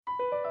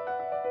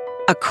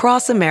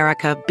Across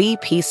America,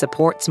 BP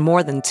supports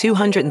more than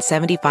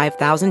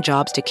 275,000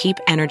 jobs to keep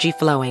energy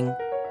flowing.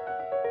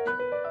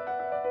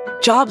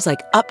 Jobs like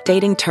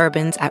updating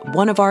turbines at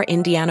one of our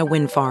Indiana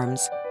wind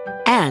farms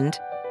and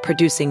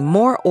producing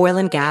more oil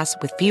and gas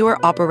with fewer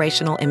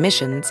operational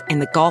emissions in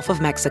the Gulf of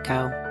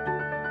Mexico.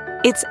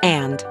 It's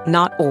and,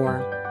 not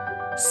or.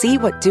 See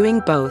what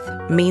doing both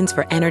means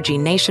for energy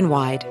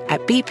nationwide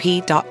at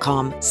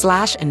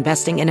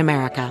bp.com/investing in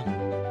America.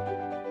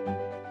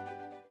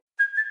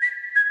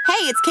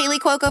 Hey, it's Kaylee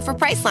Cuoco for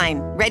Priceline.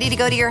 Ready to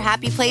go to your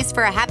happy place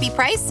for a happy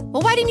price?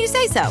 Well, why didn't you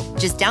say so?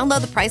 Just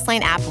download the Priceline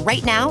app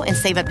right now and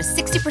save up to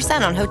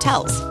 60% on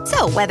hotels.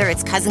 So whether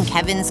it's Cousin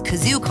Kevin's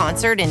Kazoo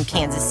Concert in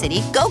Kansas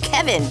City, go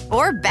Kevin,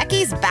 or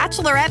Becky's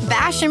Bachelorette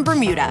Bash in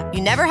Bermuda,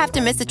 you never have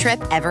to miss a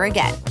trip ever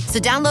again. So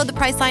download the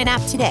Priceline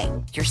app today.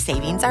 Your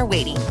savings are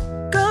waiting.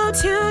 Go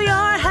to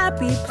your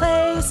happy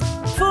place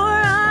for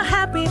a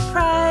happy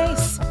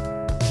price.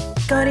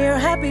 Go to your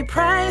happy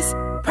price,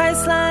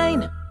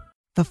 Priceline.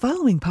 The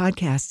following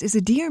podcast is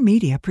a Dear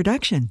Media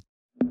production.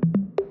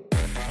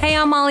 Hey,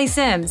 I'm Molly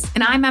Sims.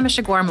 And I'm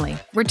Emese Gormley.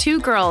 We're two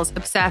girls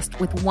obsessed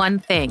with one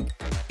thing,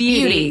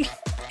 beauty.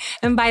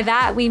 And by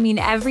that, we mean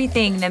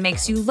everything that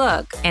makes you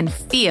look And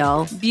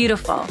feel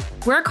beautiful.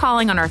 We're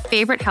calling on our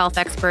favorite health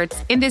experts,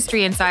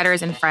 industry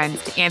insiders, and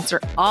friends to answer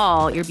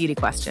all your beauty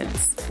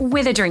questions.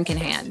 With a drink in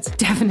hand.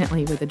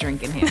 Definitely with a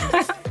drink in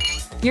hand.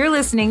 You're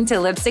listening to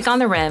Lipstick on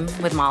the Rim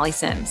with Molly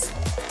Sims.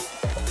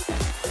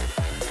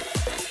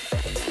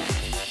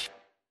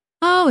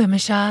 Oh,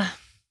 Emese,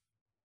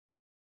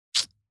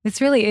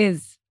 this really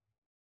is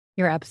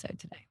your episode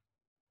today.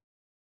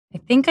 I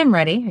think I'm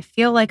ready. I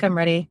feel like I'm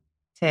ready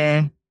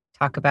to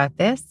talk about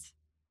this.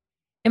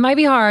 It might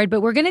be hard,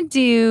 but we're going to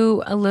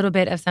do a little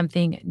bit of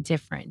something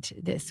different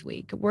this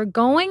week. We're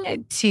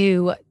going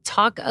to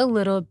talk a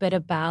little bit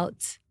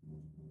about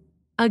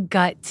a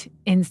gut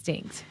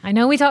instinct. I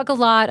know we talk a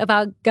lot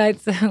about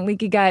guts,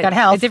 leaky gut, Gut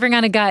health. a different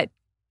kind of gut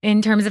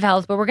in terms of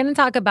health, but we're going to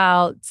talk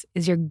about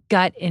is your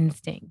gut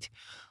instinct.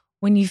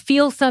 When you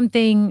feel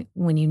something,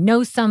 when you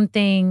know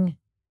something,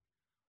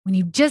 when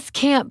you just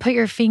can't put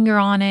your finger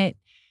on it,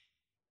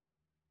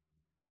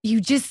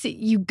 you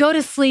go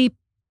to sleep,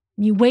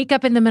 you wake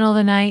up in the middle of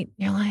the night,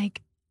 you're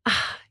like,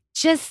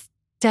 just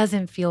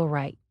doesn't feel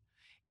right.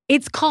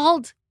 It's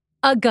called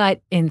a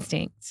gut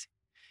instinct.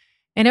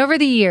 And over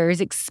the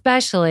years,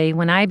 especially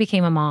when I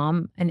became a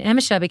mom and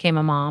Emese became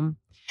a mom,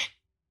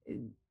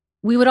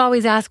 we would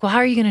always ask, well, how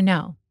are you going to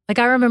know? Like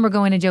I remember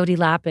going to Jody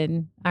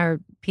Lappin, our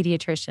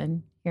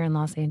pediatrician here in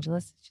Los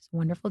Angeles. She's a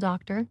wonderful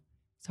doctor.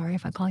 Sorry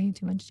if I call you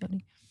too much,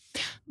 Jody.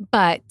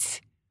 But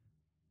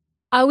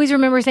I always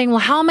remember saying, well,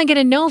 how am I going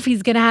to know if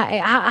he's going to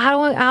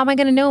how am I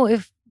going to know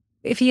if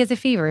he has a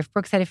fever, if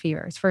Brooks had a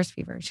fever, his first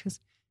fever? She goes,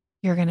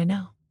 you're going to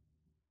know.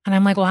 And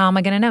I'm like, well, how am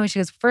I going to know? She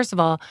goes, first of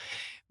all,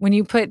 when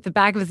you put the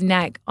back of his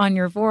neck on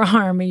your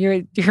forearm,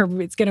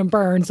 it's going to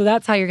burn. So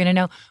that's how you're going to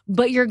know.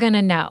 But you're going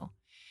to know.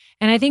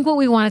 And I think what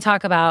we want to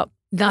talk about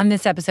on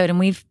this episode, and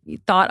we've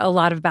thought a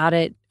lot about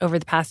it over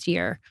the past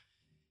year,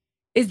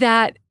 is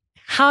that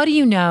how do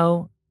you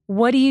know?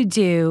 What do you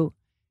do?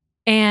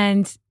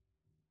 And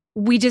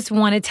we just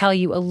want to tell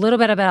you a little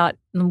bit about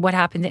what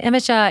happened to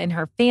Emese and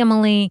her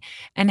family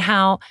and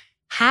how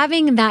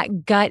having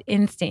that gut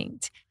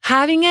instinct,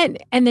 having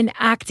it and then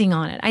acting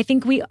on it. I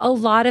think a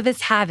lot of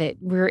us have it.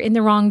 We're in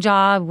the wrong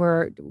job.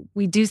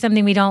 We do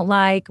something we don't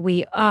like.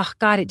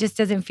 It just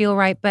doesn't feel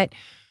right. But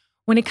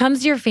when it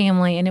comes to your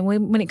family and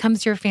when it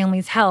comes to your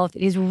family's health,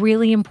 it is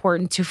really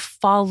important to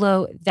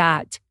follow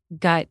that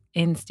gut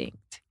instinct.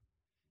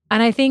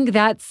 And I think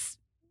that's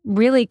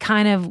really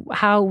kind of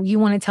how you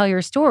want to tell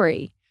your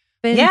story.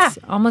 Yeah.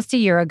 Almost a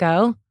year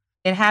ago.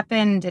 It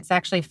happened. It's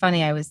actually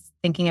funny. I was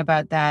thinking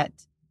about that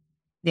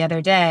the other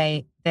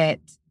day, that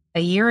a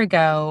year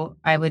ago,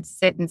 I would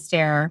sit and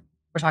stare.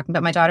 We're talking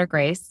about my daughter,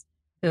 Grace,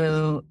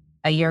 who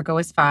a year ago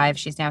was 5.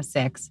 She's now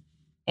 6.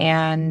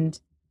 And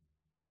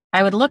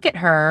I would look at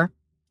her,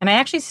 and I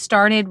actually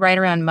started right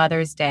around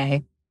Mother's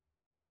Day,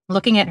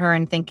 looking at her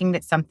and thinking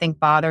that something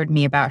bothered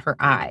me about her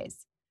eyes.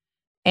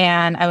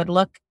 And I would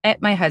look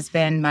at my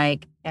husband,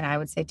 Mike, and I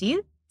would say, do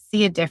you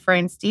see a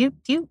difference? Do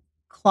you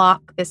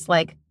clock this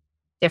like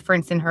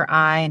difference in her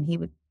eye? And he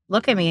would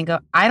look at me and go,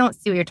 I don't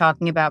see what you're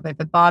talking about, but if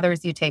it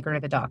bothers you, take her to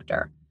the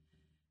doctor.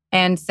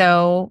 And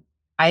so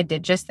I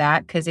did just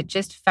that because it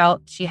just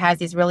felt she has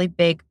these really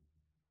big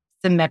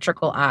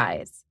symmetrical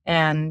eyes.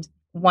 And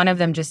one of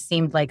them just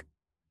seemed like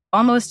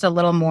almost a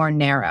little more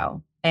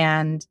narrow.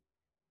 And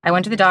I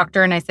went to the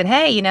doctor and I said,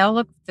 hey,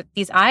 look,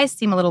 these eyes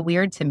seem a little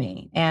weird to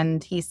me.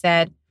 And he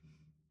said,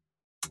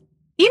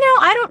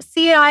 I don't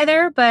see it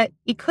either, but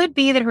it could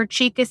be that her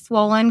cheek is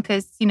swollen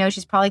because,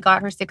 she's probably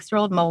got her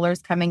 6-year-old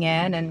molars coming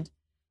in and,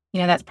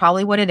 that's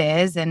probably what it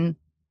is. And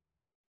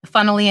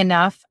funnily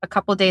enough, a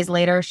couple of days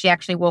later, she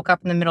actually woke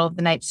up in the middle of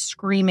the night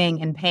screaming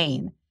in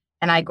pain.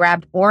 And I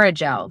grabbed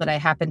Oragel that I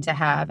happened to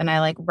have and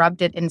I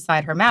rubbed it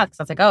inside her mouth because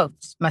I was like, oh,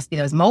 it must be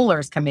those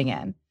molars coming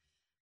in.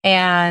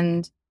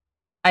 And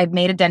I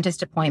made a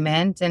dentist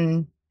appointment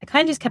and I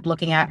kind of just kept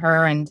looking at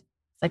her and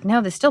It's like,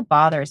 no, this still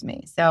bothers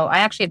me. So I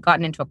actually had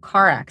gotten into a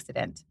car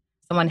accident.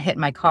 Someone hit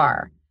my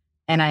car.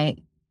 And I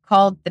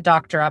called the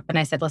doctor up and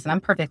I said, listen,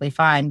 I'm perfectly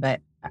fine,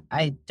 but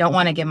I don't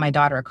want to give my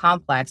daughter a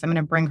complex. I'm going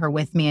to bring her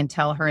with me and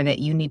tell her that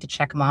you need to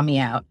check mommy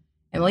out.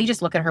 And will you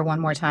just look at her one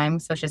more time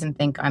so she doesn't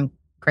think I'm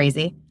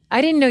crazy?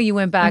 I didn't know you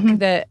went back.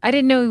 I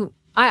didn't know.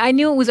 I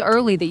knew it was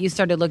early that you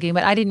started looking,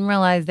 but I didn't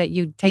realize that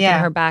you'd taken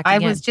her back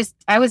again.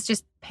 I was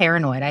just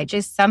paranoid.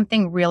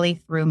 Something really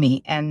threw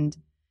me. And,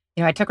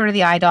 I took her to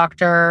the eye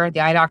doctor.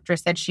 The eye doctor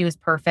said she was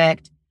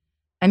perfect.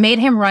 I made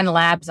him run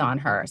labs on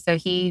her. So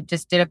he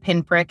just did a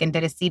pinprick and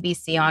did a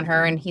CBC on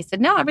her. And he said,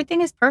 no,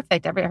 everything is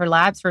perfect. Her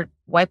labs for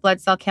white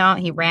blood cell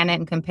count, he ran it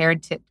and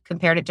compared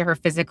it to her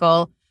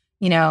physical,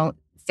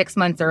 6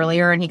 months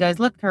earlier. And he goes,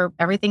 look,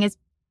 everything is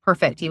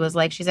perfect. He was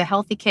like, she's a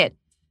healthy kid.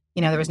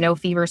 There was no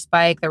fever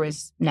spike. There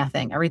was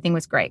nothing. Everything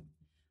was great.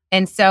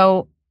 And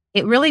so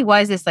it really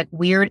was this like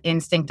weird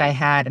instinct I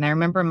had. And I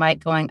remember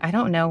Mike going, I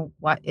don't know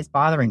what is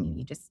bothering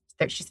you.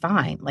 She's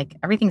fine. Like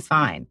everything's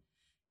fine.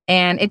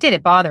 And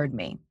it bothered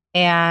me.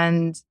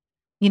 And,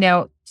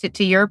 to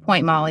your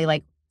point, Molly,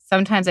 like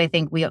sometimes I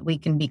think we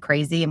can be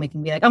crazy and we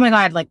can be like, oh my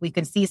God, like we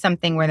can see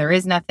something where there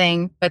is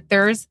nothing, but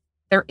there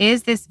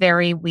is this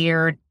very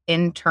weird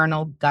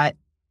internal gut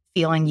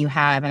feeling you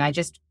have. And I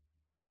just,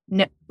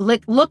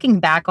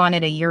 looking back on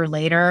it a year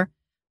later,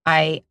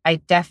 I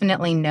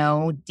definitely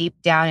know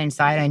deep down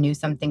inside, I knew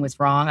something was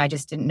wrong. I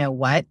just didn't know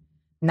what.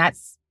 And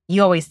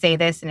you always say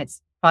this, and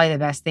it's probably the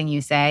best thing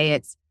you say.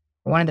 It's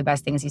one of the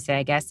best things you say,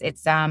 I guess.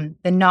 It's the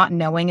not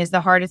knowing is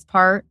the hardest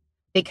part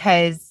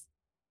because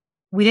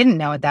we didn't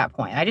know at that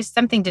point.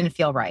 Something didn't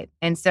feel right.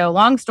 And so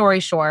long story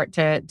short,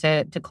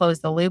 to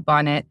close the loop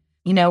on it,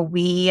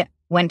 we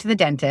went to the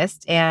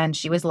dentist and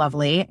she was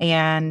lovely.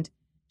 And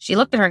she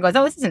looked at her and goes,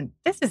 oh,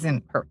 this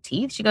isn't her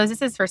teeth. She goes,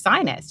 this is her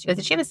sinus. She goes,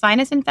 did she have a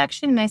sinus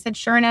infection? And I said,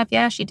 sure enough,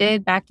 yeah, she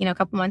did back, a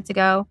couple months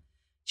ago.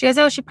 She goes,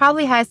 oh, she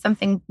probably has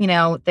something,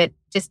 that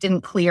just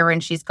didn't clear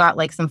and she's got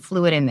like some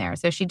fluid in there.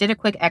 So she did a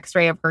quick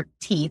x-ray of her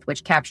teeth,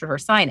 which captured her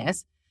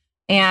sinus.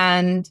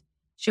 And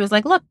she was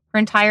like, look, her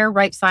entire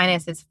right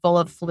sinus is full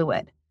of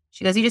fluid.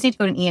 She goes, you just need to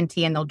go to an ENT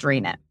and they'll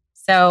drain it.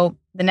 So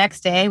the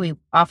next day we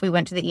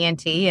went to the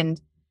ENT and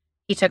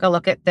he took a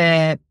look at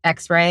the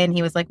x-ray and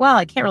he was like, well,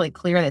 I can't really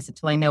clear this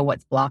until I know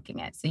what's blocking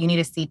it. So you need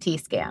a CT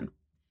scan.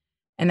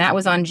 And that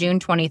was on June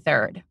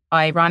 23rd.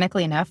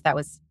 Ironically enough, that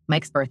was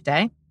Mike's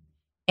birthday.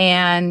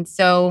 And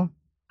so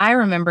I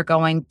remember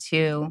going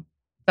to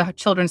the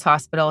Children's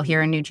Hospital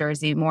here in New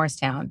Jersey,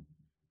 Morristown,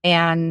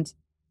 and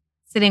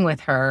sitting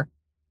with her.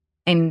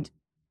 And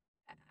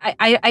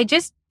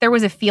there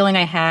was a feeling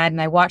I had,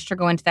 and I watched her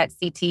go into that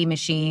CT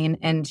machine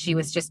and she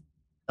was just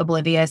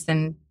oblivious.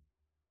 And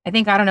I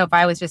don't know if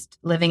I was just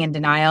living in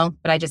denial,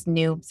 but I just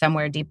knew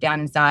somewhere deep down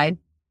inside.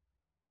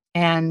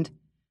 And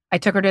I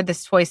took her to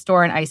this toy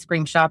store and ice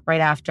cream shop right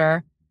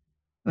after.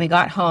 We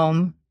got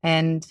home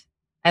and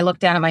I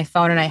looked down at my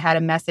phone and I had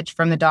a message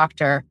from the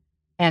doctor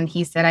and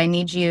he said, I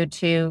need you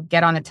to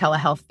get on a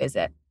telehealth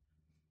visit.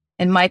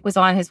 And Mike was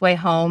on his way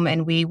home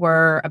and we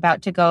were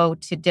about to go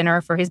to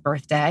dinner for his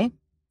birthday.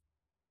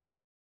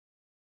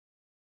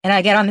 And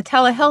I get on the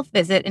telehealth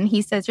visit and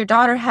he says, your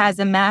daughter has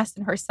a mass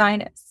in her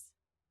sinus.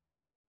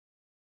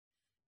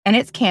 And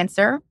it's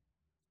cancer.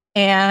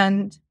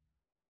 And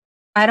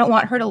I don't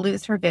want her to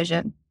lose her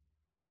vision.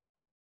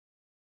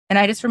 And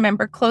I just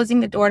remember closing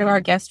the door to our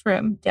guest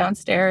room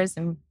downstairs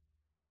and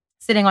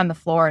sitting on the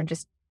floor and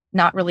just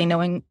not really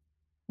knowing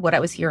what I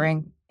was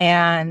hearing.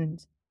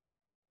 And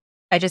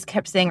I just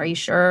kept saying, are you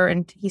sure?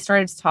 And he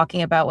started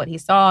talking about what he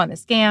saw on the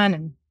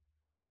scan.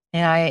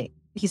 And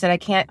he said,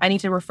 I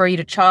need to refer you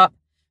to CHOP,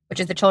 which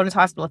is the Children's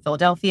Hospital of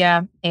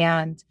Philadelphia.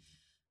 And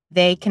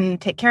they can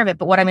take care of it.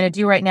 But what I'm going to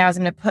do right now is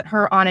I'm going to put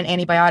her on an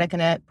antibiotic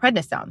and a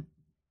prednisone,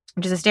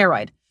 which is a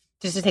steroid,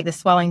 just to take the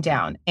swelling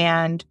down.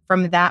 And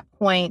from that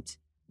point,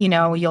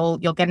 you'll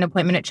get an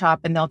appointment at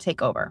CHOP and they'll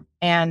take over.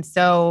 And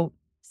so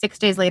 6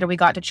 days later, we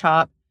got to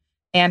CHOP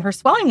and her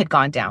swelling had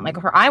gone down. Like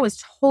her eye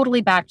was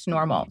totally back to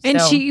normal. And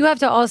you have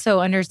to also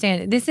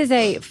understand, this is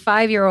a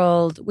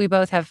 5-year-old. We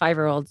both have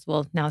 5-year-olds.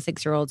 Well, now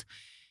 6-year-olds.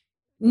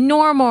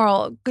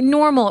 Normal,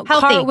 healthy.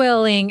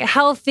 Cartwheeling,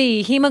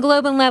 healthy,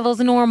 hemoglobin levels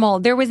normal.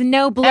 There was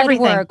no blood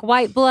work,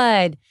 white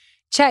blood,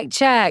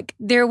 check.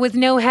 There was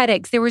no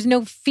headaches. There was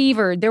no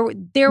fever. There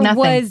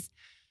was,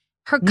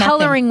 her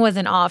coloring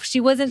wasn't off. She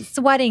wasn't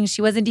sweating.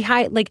 She wasn't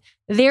dehydrated. Like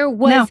there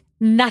was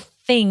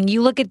nothing.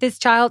 You look at this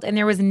child and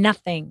there was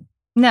nothing.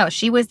 No,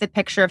 she was the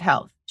picture of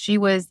health. She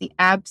was the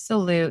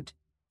absolute,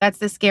 that's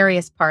the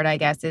scariest part, I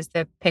guess, is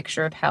the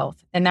picture of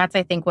health. And that's,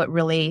 I think, what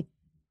really,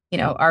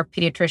 our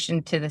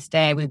pediatrician to this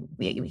day,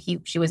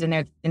 she was in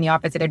the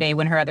office the other day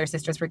when her other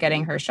sisters were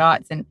getting her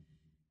shots and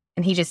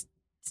he just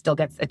still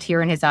gets a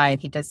tear in his eye. And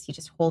he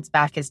just holds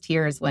back his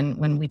tears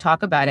when we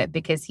talk about it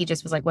because he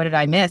just was like, what did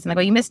I miss? And I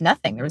go, you missed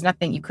nothing. There was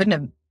nothing. You couldn't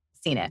have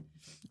seen it.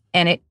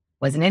 And it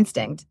was an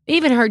instinct.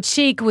 Even her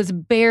cheek was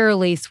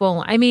barely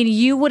swollen. I mean,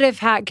 you would have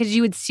had, because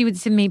she would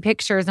send me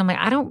pictures. I'm like,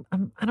 I don't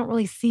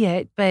really see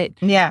it, but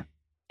yeah.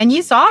 And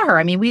you saw her.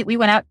 I mean, we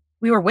went out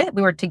we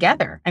were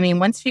together. I mean,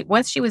 once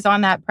she was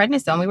on that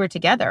prednisone, we were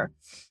together.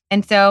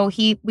 And so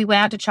we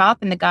went out to CHOP,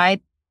 and the guy,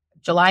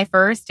 July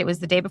 1st, it was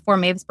the day before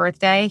Maeve's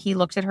birthday. He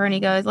looked at her and he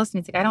goes, listen,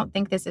 he's like, I don't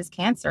think this is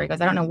cancer. He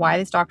goes, I don't know why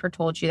this doctor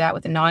told you that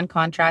with a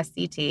non-contrast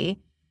CT.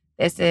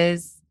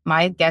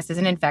 My guess is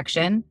an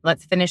infection.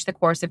 Let's finish the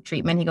course of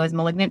treatment. He goes,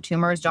 malignant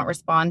tumors don't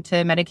respond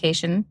to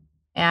medication.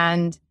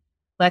 And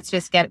let's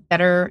just get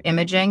better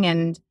imaging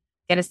and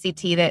get a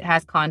CT that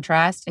has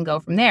contrast and go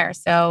from there.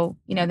 So,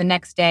 the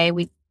next day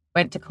we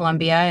went to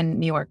Columbia in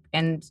New York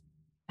and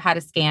had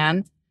a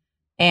scan.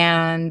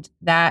 And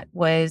that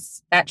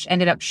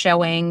ended up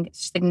showing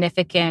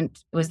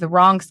significant, it was the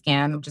wrong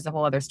scan, which is a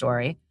whole other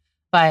story,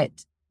 but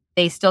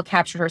they still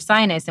captured her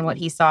sinus. And what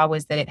he saw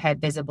was that it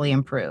had visibly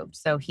improved.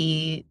 So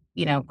he,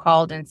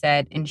 called and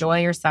said,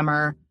 enjoy your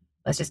summer.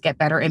 Let's just get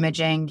better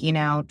imaging,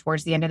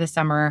 towards the end of the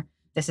summer.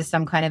 This is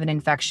some kind of an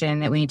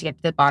infection that we need to get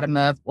to the bottom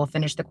of. We'll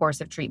finish the course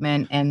of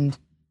treatment and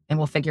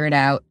we'll figure it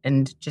out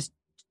and just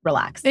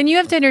relax. And you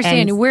have to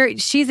understand where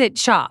she's at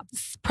CHOP,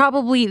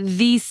 probably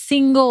the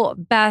single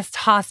best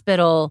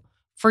hospital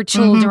for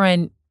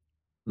children,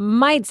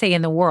 might say,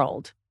 in the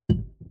world.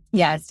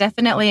 Yes,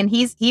 definitely. And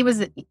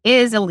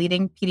is a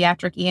leading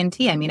pediatric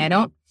ENT. I mean, I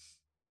don't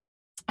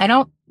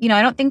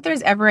think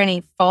there's ever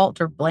any fault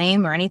or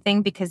blame or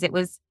anything, because it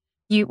was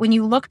when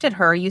you looked at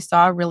her, you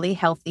saw a really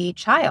healthy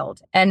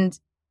child, and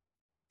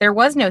there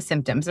was no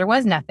symptoms. There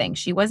was nothing.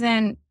 She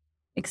wasn't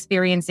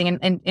experiencing,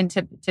 and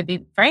to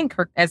be frank,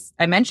 as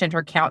I mentioned,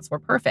 her counts were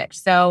perfect.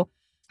 So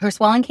her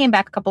swelling came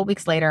back a couple of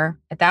weeks later.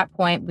 At that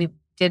point, we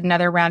did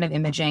another round of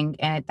imaging,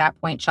 and at that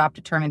point, CHOP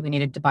determined we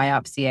needed to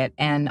biopsy it.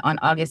 And on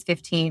August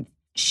 15th,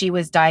 she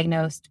was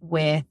diagnosed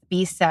with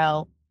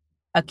B-cell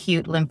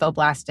acute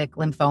lymphoblastic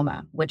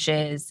lymphoma, which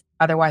is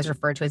otherwise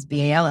referred to as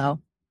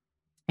BALO.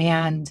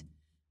 And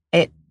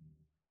it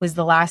was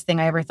the last thing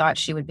I ever thought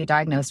she would be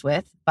diagnosed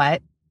with.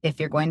 But if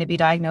you're going to be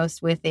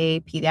diagnosed with a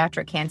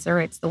pediatric cancer,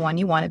 it's the one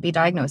you want to be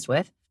diagnosed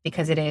with,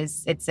 because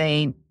it's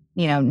a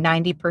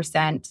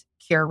 90%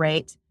 cure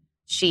rate.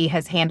 She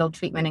has handled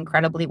treatment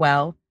incredibly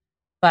well.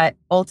 But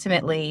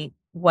ultimately,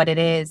 what it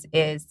is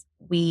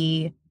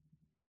we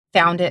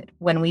found it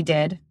when we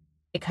did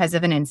because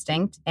of an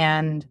instinct.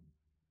 And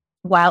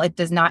while it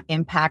does not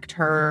impact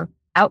her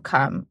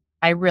outcome,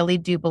 I really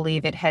do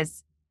believe it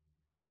has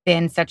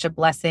been such a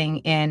blessing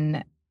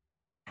in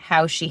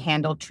how she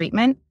handled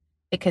treatment,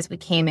 because we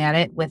came at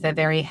it with a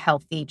very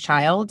healthy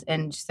child.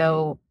 And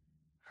so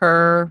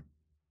her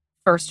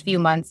first few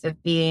months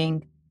of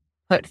being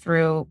put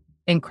through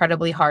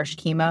incredibly harsh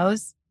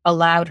chemos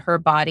allowed her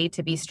body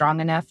to be strong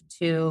enough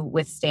to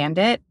withstand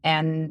it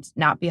and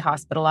not be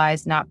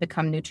hospitalized, not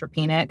become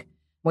neutropenic,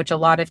 which a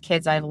lot of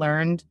kids I've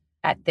learned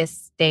at this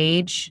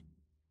stage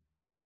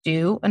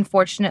do,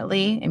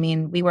 unfortunately. I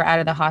mean, we were out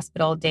of the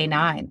hospital day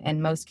 9,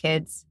 and most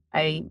kids,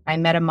 I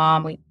met a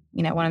mom.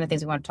 One of the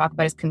things we want to talk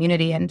about is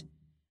community. And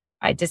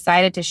I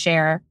decided to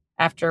share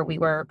after we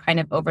were kind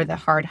of over the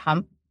hard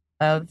hump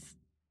of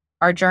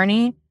our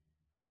journey,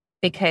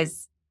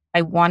 because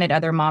I wanted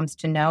other moms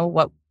to know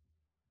what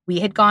we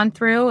had gone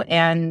through.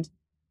 And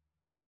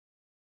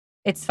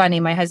it's funny,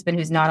 my husband,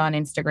 who's not on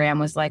Instagram,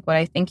 was like, what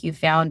I think you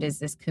found is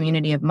this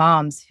community of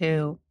moms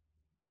who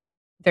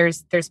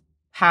there's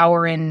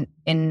power in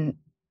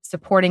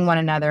supporting one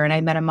another. And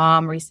I met a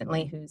mom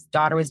recently whose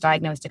daughter was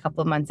diagnosed a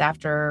couple of months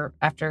after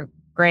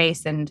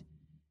Grace, and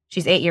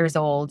she's 8 years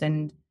old,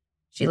 and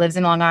she lives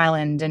in Long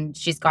Island, and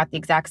she's got the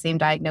exact same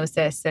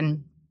diagnosis.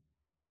 And,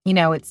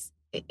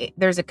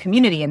 there's a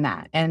community in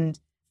that, and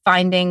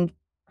finding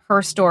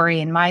her story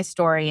and my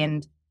story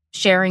and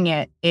sharing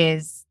it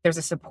there's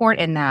a support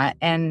in that.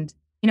 And,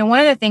 one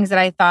of the things that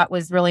I thought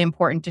was really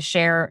important to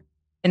share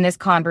in this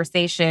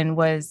conversation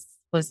was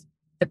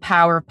the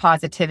power of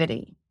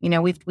positivity.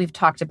 We've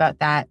talked about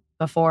that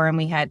before, and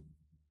we had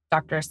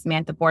Dr.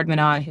 Samantha Boardman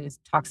on, who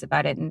talks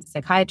about it in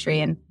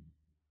psychiatry. And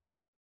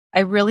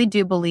I really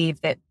do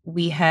believe that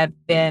we have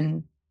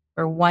been,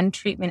 we're one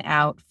treatment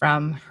out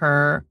from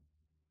her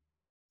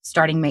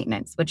starting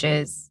maintenance, which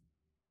is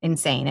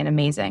insane and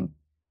amazing.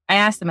 I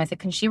asked them, I said,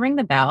 can she ring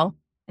the bell?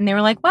 And they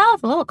were like, well,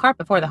 it's a little cart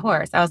before the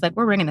horse. I was like,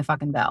 we're ringing the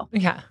fucking bell.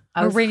 Yeah,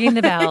 we're ringing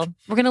the bell.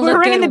 We're going to we're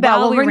look ringing good the bell.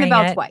 while We'll ring the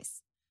bell it.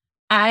 twice.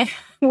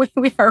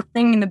 We are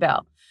ringing the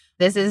bell.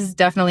 This is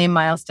definitely a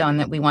milestone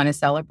that we want to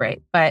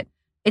celebrate. But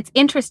it's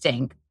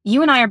interesting.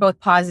 You and I are both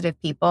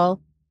positive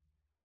people.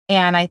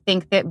 And I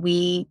think that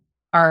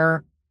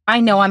I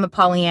know I'm a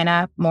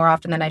Pollyanna more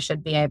often than I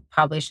should be. I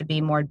probably should be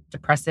more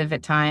depressive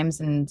at times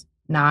and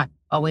not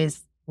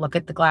always look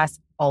at the glass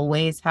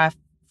always half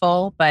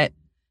full, but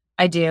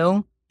I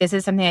do. This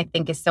is something I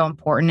think is so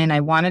important, and I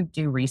want to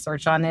do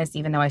research on this,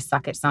 even though I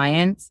suck at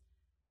science.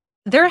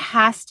 There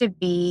has to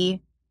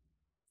be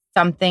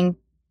something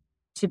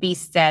to be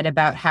said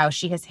about how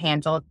she has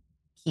handled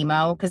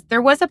chemo, because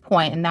there was a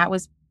point, and that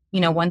was,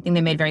 one thing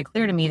they made very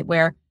clear to me,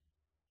 where,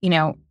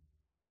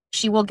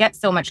 she will get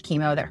so much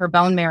chemo that her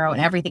bone marrow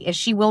and everything,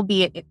 she will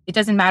be, it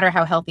doesn't matter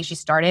how healthy she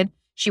started,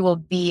 she will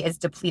be as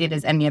depleted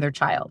as any other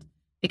child,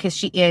 because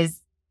she is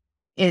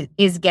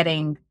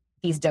getting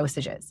these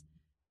dosages.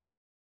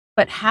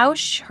 But how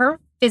her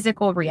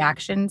physical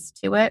reactions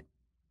to it,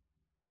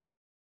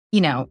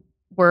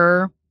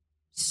 were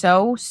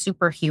so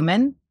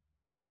superhuman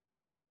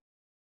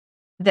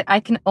that I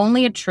can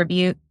only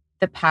attribute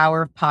the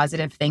power of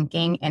positive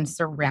thinking and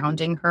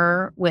surrounding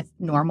her with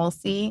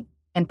normalcy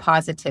and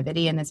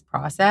positivity in this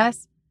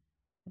process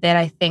that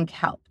I think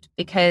helped,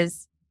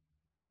 because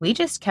we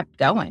just kept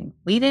going.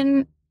 We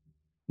didn't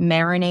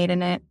marinate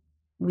in it.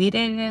 We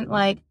didn't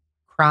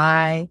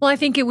cry. Well, I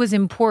think it was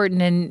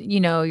important. And,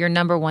 your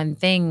number one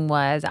thing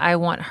was I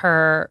want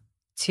her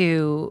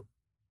to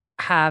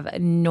have a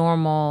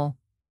normal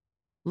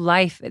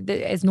life,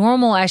 as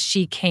normal as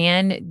she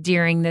can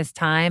during this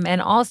time.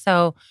 And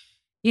also,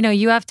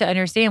 you have to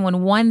understand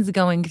when one's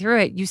going through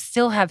it, you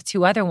still have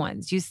two other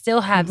ones. You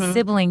still have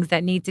siblings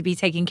that need to be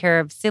taken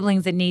care of,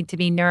 siblings that need to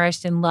be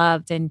nourished and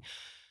loved and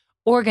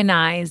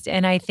organized.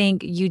 And I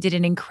think you did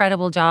an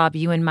incredible job,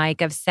 you and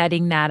Mike, of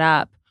setting that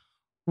up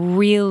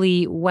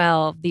really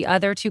well. The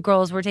other two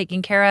girls were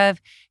taken care of.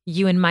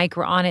 You and Mike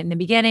were on it in the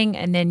beginning,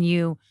 and then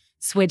you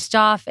switched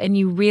off, and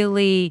you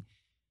really,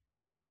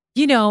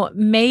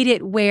 made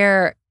it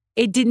where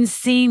it didn't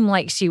seem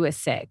like she was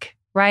sick,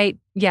 right?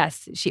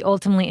 Yes, she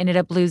ultimately ended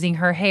up losing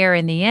her hair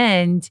in the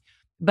end,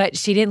 but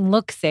she didn't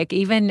look sick,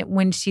 even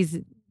when she's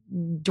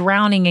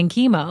drowning in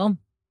chemo.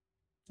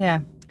 Yeah.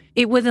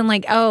 It wasn't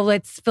like, oh,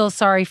 let's feel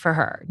sorry for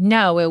her.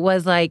 No, it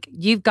was like,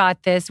 you've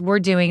got this, we're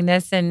doing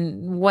this,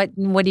 and what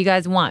do you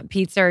guys want,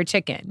 pizza or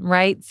chicken,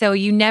 right? So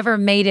you never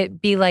made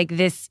it be like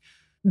this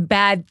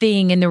bad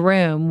thing in the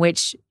room,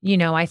 which,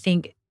 I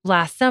think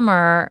last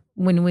summer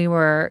when we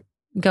were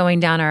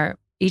going down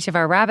each of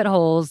our rabbit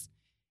holes,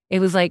 it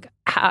was like,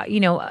 how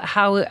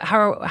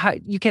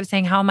you kept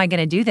saying, how am I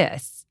going to do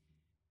this?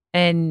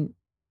 And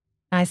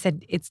I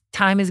said,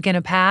 time is going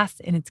to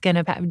pass, and it's going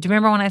to pass. Do you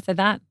remember when I said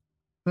that?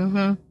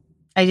 Mm-hmm.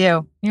 I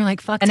do. You're like,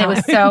 fuck. And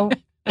time.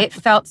 It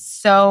felt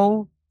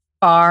so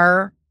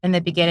far in the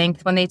beginning.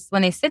 When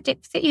they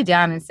sit you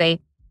down and say,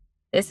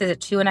 this is a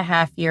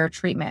 2.5-year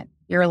treatment,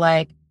 you're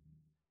like,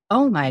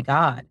 oh my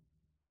God,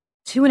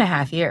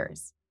 2.5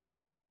 years.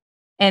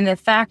 And the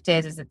fact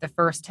is that the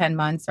first 10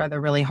 months are the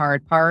really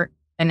hard part.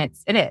 And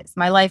it is.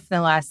 My life in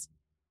the last,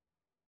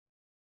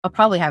 I'll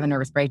probably have a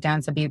nervous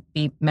breakdown, so be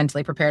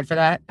mentally prepared for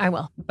that. I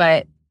will.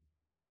 But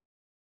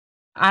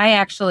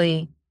I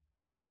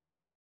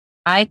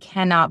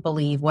cannot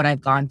believe what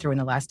I've gone through in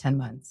the last 10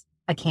 months.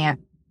 I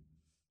can't.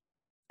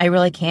 I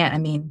really can't. I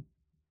mean,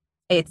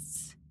 and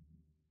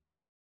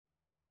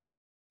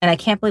I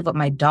can't believe what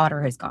my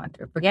daughter has gone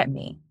through. Forget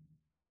me.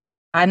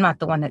 I'm not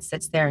the one that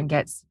sits there and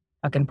gets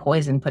fucking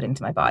poison put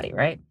into my body,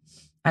 right?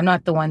 I'm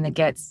not the one that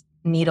gets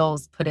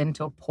needles put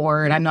into a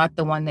port. I'm not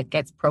the one that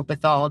gets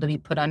propofol to be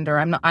put under.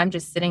 I'm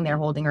just sitting there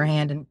holding her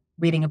hand and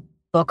reading a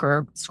book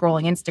or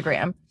scrolling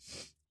Instagram.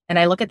 And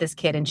I look at this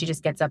kid and she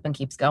just gets up and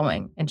keeps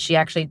going. And she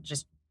actually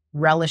just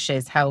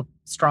relishes how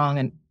strong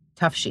and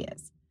tough she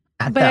is.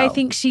 But I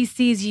think she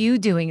sees you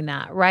doing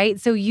that, right?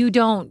 So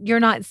you're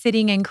not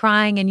sitting and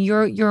crying, and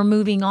you're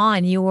moving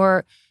on.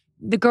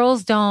 The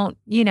girls don't,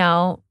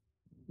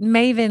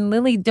 Maeve and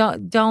Lily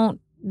don't,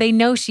 they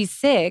know she's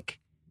sick.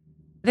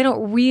 They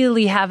don't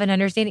really have an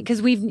understanding,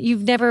 because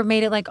you've never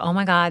made it like, oh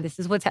my God, this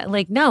is what's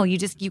no, you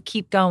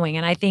keep going.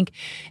 And I think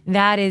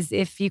that is,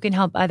 if you can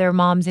help other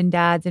moms and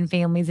dads and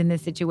families in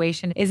this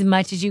situation, as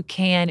much as you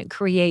can,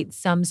 create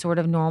some sort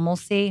of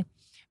normalcy,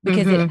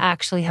 because it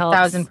actually helps.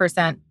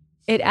 1,000%.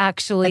 It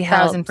actually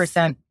helps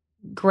 1,000%.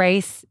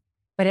 Grace,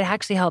 but it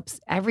actually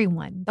helps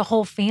everyone, the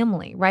whole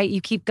family, right?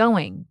 You keep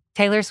going.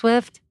 Taylor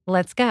Swift,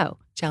 let's go.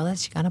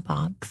 Jealous, she got a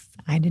box.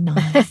 I did not.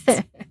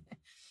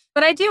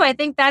 But I do. I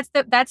think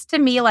that's to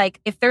me,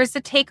 if there's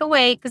a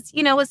takeaway, because,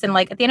 listen,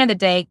 at the end of the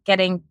day,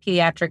 getting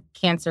pediatric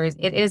cancer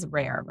it is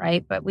rare,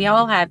 right? But we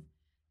all have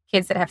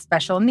kids that have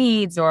special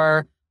needs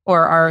or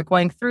are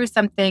going through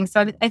something.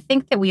 So I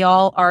think that we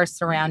all are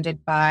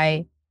surrounded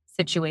by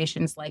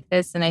situations like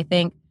this. And I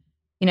think,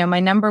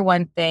 my number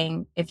one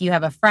thing, if you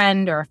have a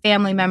friend or a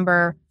family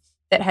member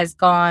that has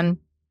gone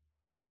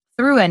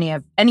through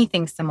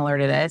anything similar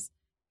to this,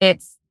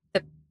 it's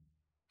the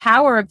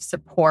power of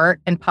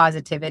support and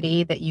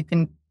positivity that you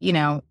can,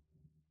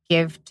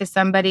 give to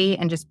somebody,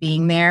 and just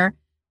being there,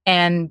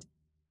 and,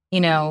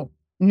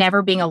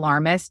 never being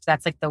alarmist.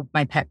 That's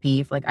my pet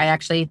peeve. I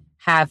actually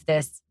have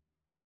this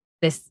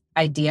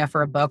idea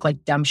for a book,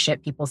 dumb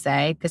shit people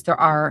say, because there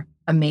are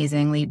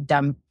amazingly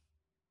dumb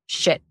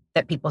shit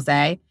that people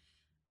say.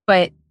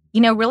 But,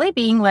 really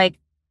being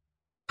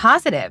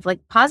positive,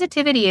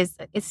 positivity is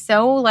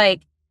so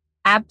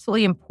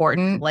absolutely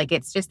important.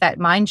 It's just that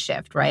mind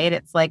shift, right?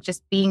 It's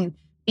just being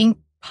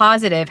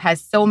positive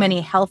has so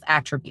many health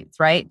attributes,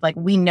 right?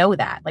 We know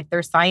that,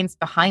 there's science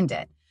behind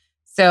it.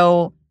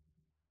 So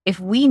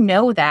if we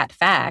know that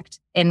fact,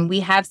 and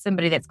we have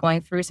somebody that's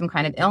going through some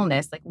kind of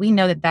illness, we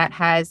know that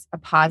has a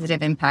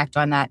positive impact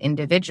on that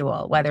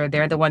individual, whether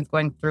they're the ones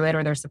going through it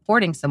or they're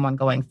supporting someone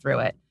going through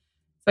it.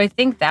 So I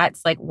think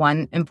that's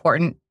one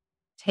important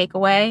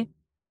takeaway.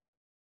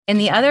 And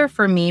the other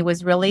for me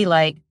was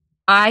really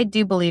I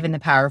do believe in the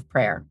power of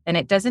prayer, and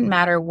it doesn't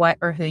matter what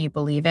or who you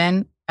believe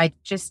in. I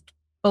just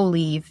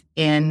believe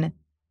in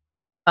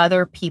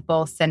other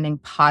people sending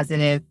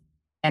positive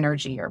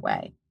energy your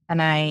way.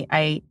 And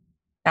I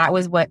that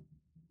was what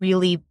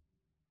really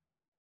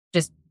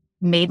just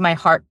made my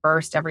heart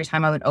burst every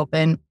time I would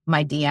open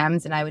my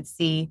DMs and I would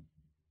see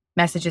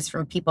messages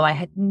from people I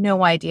had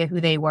no idea who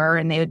they were.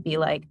 And they would be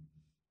like,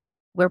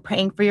 we're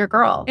praying for your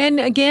girl. And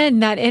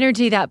again, that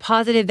energy, that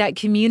positive, that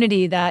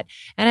community, and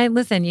I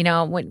listen,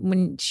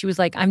 when she was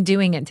like, I'm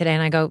doing it today.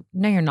 And I go,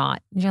 no, you're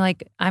not. And you're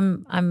like,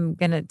 I'm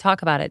going to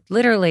talk about it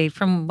literally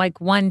from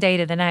like one day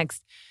to the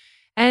next.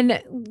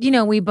 And,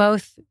 we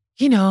both,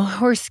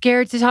 we're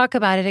scared to talk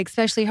about it,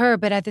 especially her.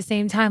 But at the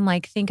same time,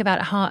 like think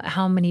about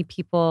how many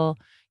people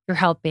you're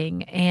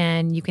helping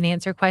and you can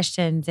answer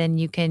questions and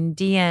you can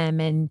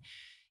DM and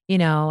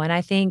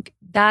I think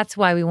that's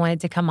why we wanted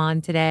to come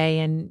on today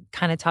and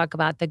kind of talk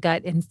about the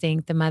gut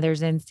instinct, the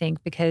mother's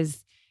instinct,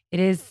 because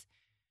it is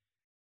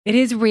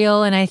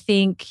real. And I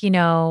think,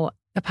 the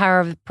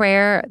power of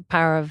prayer, the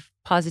power of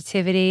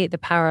positivity, the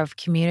power of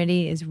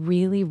community is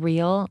really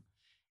real.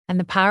 And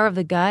the power of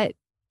the gut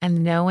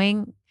and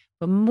knowing,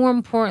 but more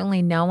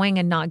importantly, knowing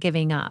and not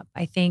giving up.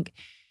 I think,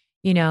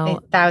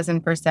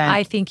 1,000%.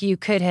 I think you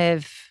could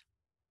have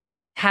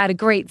had a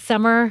great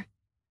summer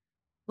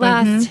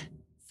last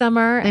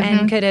summer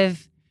and could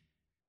have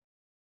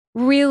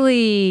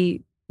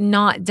really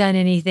not done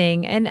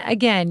anything. And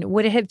again,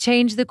 would it have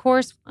changed the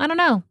course? I don't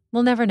know.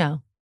 We'll never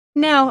know.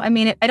 No, I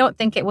mean, I don't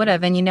think it would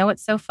have. And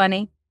what's so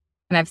funny?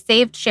 And I've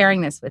saved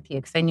sharing this with you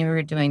because I knew we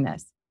were doing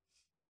this.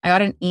 I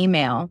got an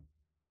email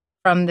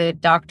from the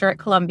doctor at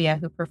Columbia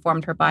who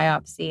performed her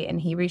biopsy. And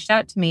he reached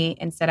out to me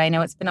and said, I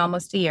know it's been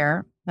almost a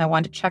year. I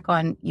wanted to check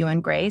on you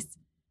and Grace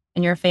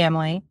and your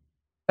family.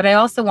 But I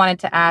also wanted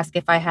to ask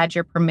if I had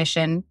your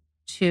permission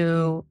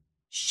to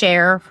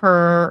share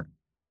her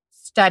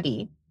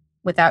study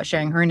without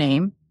sharing her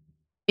name,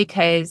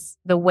 because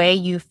the way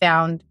you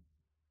found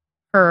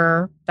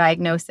her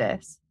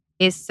diagnosis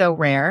is so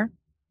rare.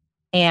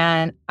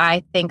 And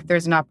I think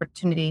there's an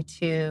opportunity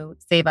to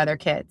save other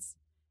kids.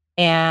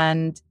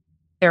 And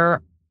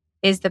there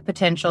is the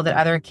potential that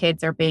other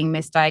kids are being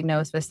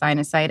misdiagnosed with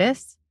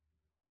sinusitis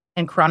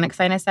and chronic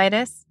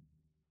sinusitis,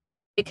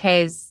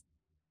 because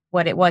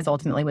what it was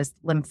ultimately was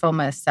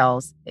lymphoma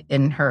cells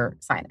in her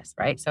sinus,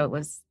 right? So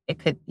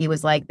he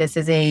was like, this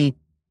is a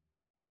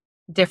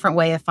different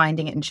way of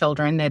finding it in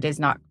children that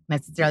is not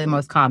necessarily the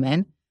most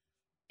common.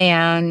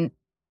 And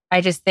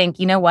I just think,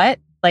 you know what?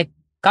 Like,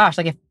 gosh,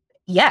 like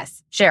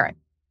share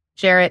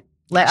it,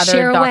 let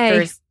other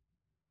doctors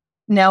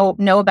know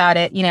about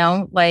it,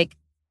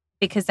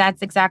 because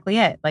that's exactly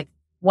it. Like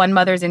one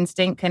mother's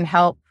instinct can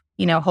help,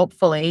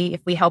 hopefully if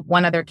we help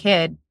one other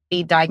kid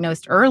be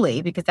diagnosed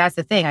early, because that's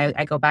the thing.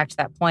 I go back to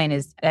that point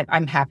is that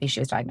I'm happy she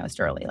was diagnosed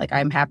early. Like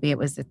I'm happy it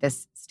was at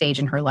this stage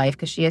in her life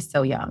because she is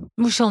so young.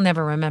 Well, she'll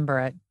never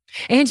remember it.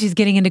 And she's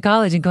getting into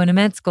college and going to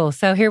med school.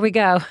 So here we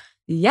go.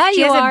 Yeah,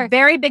 she has a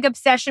very big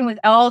obsession with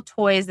all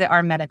toys that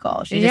are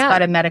medical. She just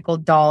got a medical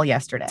doll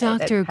yesterday.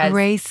 Dr.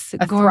 Grace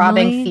a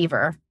throbbing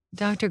fever.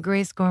 Dr.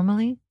 Grace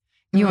Gormley.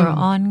 You are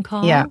on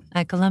call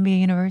at Columbia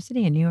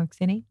University in New York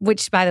City,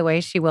 which, by the way,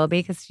 she will be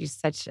because she's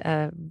such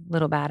a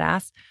little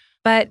badass.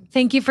 But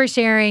thank you for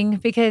sharing,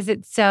 because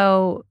it's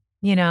so,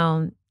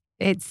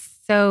 it's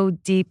so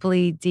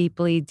deeply,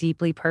 deeply,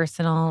 deeply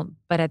personal.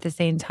 But at the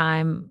same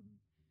time,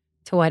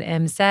 to what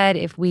Em said,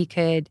 if we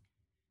could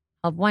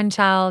help one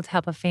child,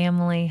 help a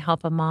family,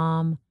 help a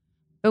mom.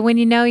 But when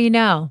you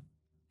know.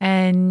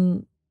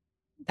 And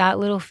that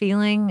little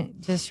feeling,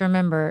 just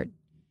remember,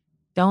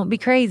 don't be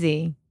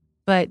crazy,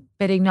 but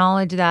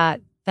acknowledge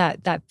that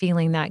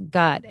feeling, that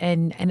gut,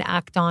 and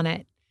act on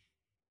it.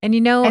 And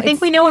I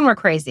think we know when we're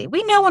crazy.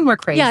 We know when we're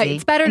crazy. Yeah,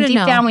 it's better to know.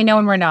 Deep down, we know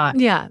when we're not.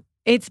 Yeah,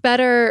 it's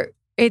better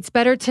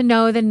to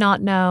know than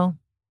not know.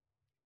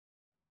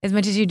 As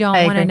much as you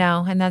don't want to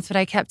know. And that's what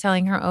I kept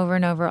telling her over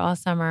and over all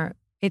summer.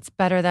 It's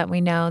better that we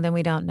know than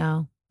we don't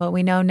know. What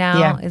we know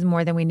now is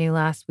more than we knew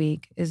last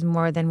week, is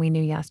more than we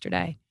knew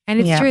yesterday. And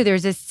it's true.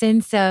 There's a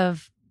sense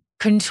of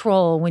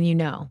control when you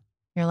know.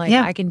 You're like,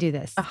 I can do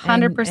this.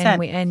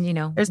 100%. And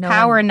there's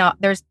power in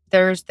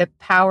there's the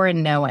power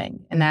in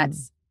knowing, and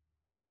that's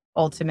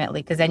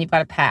ultimately, because then you've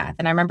got a path.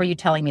 And I remember you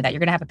telling me that you're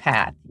going to have a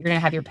path. You're going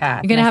to have your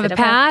path. You're going to have a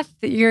path.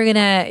 You're going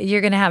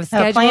to have a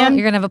schedule.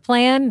 You're going to have a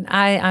plan.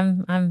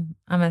 I'm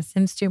a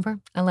Sims tuber.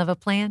 I love a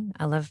plan.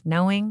 I love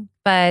knowing.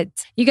 But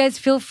you guys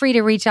feel free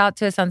to reach out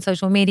to us on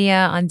social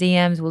media, on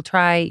DMs. We'll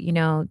try,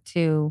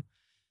 to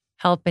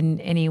help in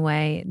any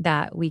way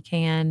that we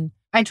can.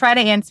 I try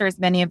to answer as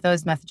many of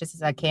those messages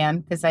as I can,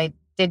 because I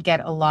did get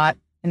a lot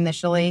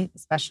initially,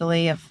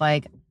 especially of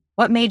like,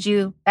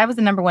 that was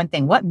the number one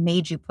thing. What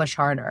made you push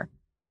harder?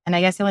 And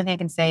I guess the only thing I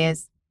can say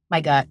is my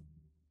gut.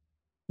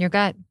 Your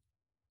gut.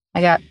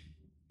 My gut.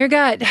 Your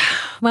gut.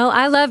 Well,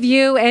 I love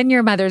you and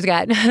your mother's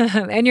gut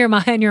and your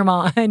mom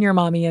and your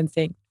mommy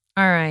instinct.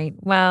 All right.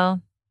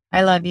 Well,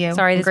 I love you.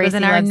 Sorry, this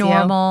wasn't our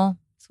normal.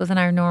 This wasn't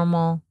our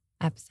normal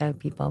episode,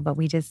 people, but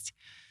we just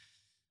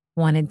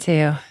wanted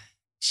to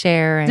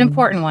share. It's an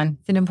important one.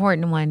 It's an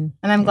important one.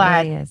 And I'm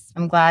glad. Really is.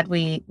 I'm glad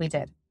we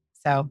did.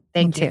 So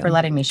thank you for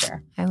letting me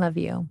share. I love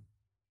you.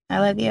 I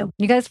love you.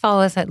 You guys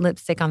follow us at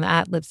Lipstick on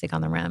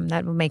the Rim.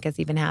 That will make us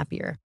even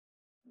happier.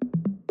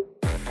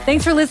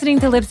 Thanks for listening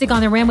to Lipstick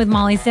on the Rim with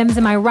Molly Sims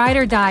and my ride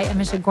or die,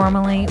 Emese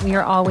Gormley. We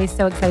are always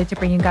so excited to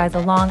bring you guys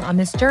along on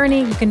this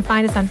journey. You can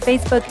find us on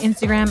Facebook,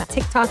 Instagram,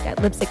 TikTok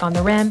at Lipstick on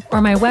the Rim, or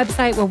my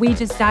website where we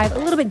just dive a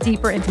little bit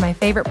deeper into my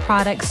favorite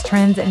products,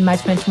 trends, and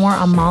much, much more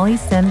on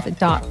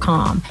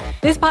mollysims.com.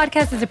 This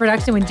podcast is a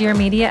production with Dear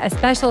Media. A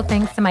special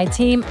thanks to my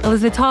team,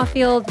 Elizabeth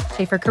Tawfield,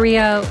 Schaefer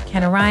Carrillo,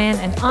 Kenna Ryan,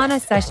 and Anna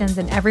Sessions,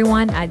 and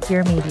everyone at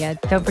Dear Media.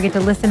 Don't forget to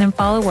listen and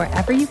follow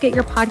wherever you get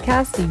your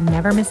podcasts so you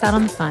never miss out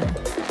on the fun.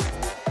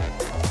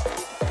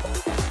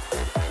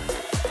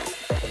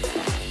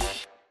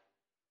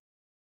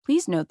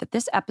 Please note that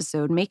this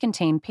episode may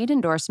contain paid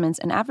endorsements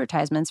and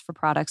advertisements for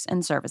products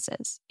and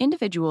services.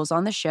 Individuals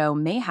on the show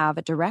may have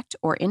a direct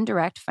or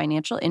indirect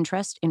financial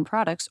interest in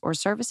products or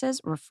services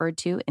referred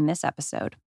to in this episode.